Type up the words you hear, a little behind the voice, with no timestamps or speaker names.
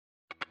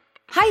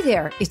Hi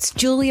there, it's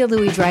Julia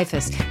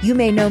Louis-Dreyfus. You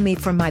may know me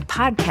from my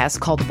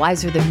podcast called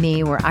Wiser Than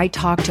Me, where I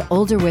talk to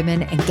older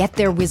women and get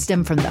their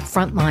wisdom from the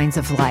front lines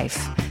of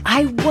life.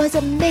 I was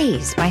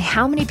amazed by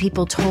how many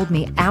people told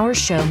me our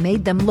show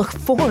made them look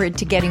forward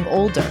to getting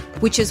older,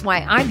 which is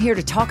why I'm here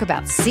to talk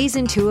about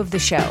Season 2 of the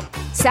show.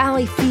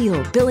 Sally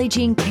Field, Billie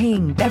Jean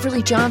King,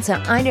 Beverly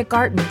Johnson, Ina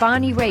Garten,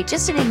 Bonnie Raitt,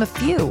 just to name a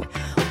few.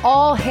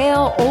 All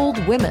hail old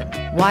women.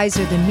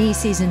 Wiser Than Me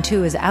Season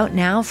 2 is out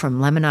now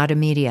from Lemonada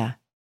Media.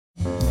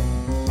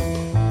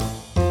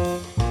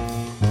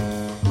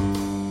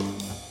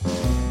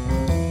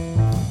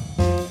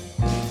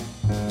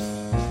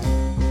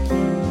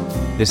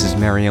 This is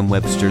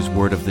Merriam-Webster's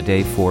Word of the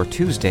Day for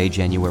Tuesday,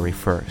 January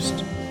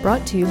 1st.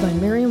 Brought to you by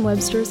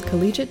Merriam-Webster's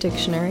Collegiate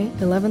Dictionary,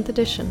 11th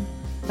edition.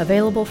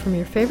 Available from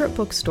your favorite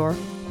bookstore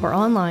or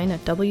online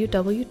at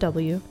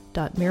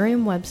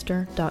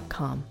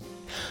www.merriam-webster.com.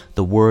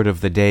 The word of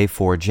the day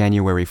for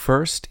January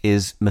 1st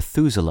is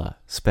Methuselah,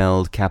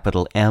 spelled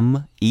capital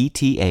M-E-T-H-U-S-E-L-A-H.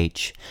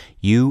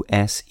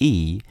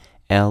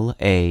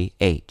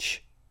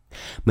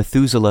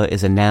 Methuselah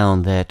is a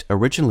noun that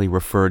originally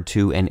referred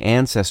to an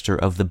ancestor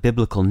of the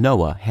biblical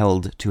Noah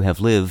held to have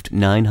lived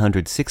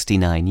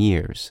 969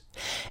 years,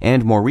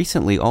 and more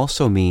recently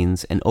also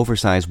means an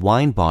oversized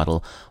wine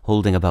bottle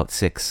holding about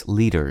 6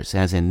 liters,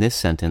 as in this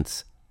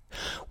sentence.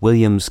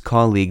 William's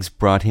colleagues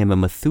brought him a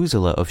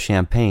Methuselah of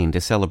champagne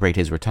to celebrate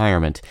his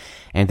retirement,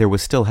 and there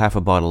was still half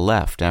a bottle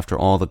left after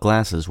all the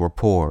glasses were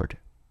poured.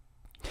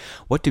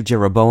 What do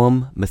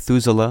Jeroboam,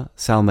 Methuselah,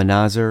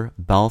 Salmanazar,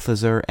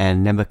 Balthazar,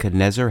 and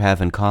Nebuchadnezzar have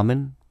in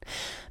common?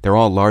 They're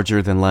all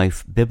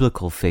larger-than-life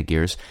biblical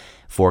figures,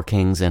 4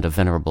 kings and a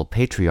venerable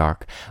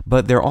patriarch,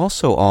 but they're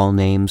also all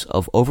names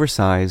of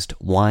oversized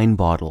wine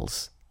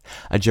bottles.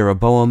 A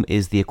Jeroboam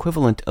is the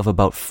equivalent of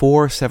about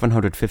 4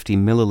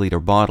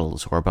 750-milliliter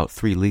bottles, or about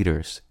 3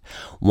 liters.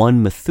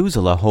 One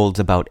Methuselah holds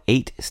about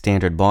 8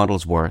 standard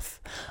bottles worth,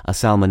 a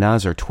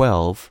Salmanazar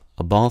 12,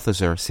 a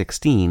Balthazar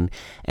 16,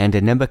 and a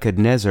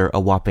Nebuchadnezzar a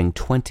whopping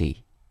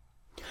 20.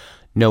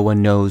 No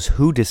one knows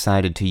who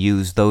decided to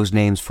use those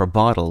names for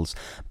bottles,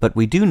 but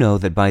we do know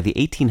that by the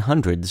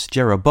 1800s,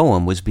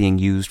 Jeroboam was being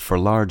used for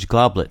large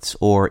goblets,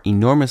 or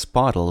enormous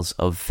bottles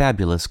of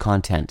fabulous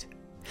content.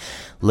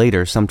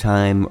 Later,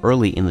 sometime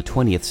early in the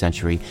 20th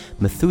century,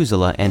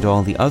 Methuselah and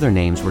all the other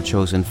names were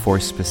chosen for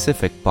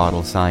specific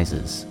bottle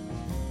sizes.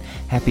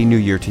 Happy New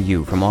Year to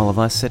you from all of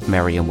us at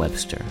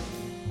Merriam-Webster.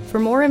 For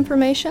more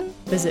information,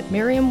 visit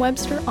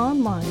Merriam-Webster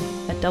online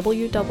at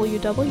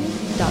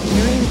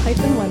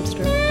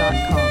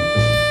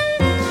www.merriam-webster.com.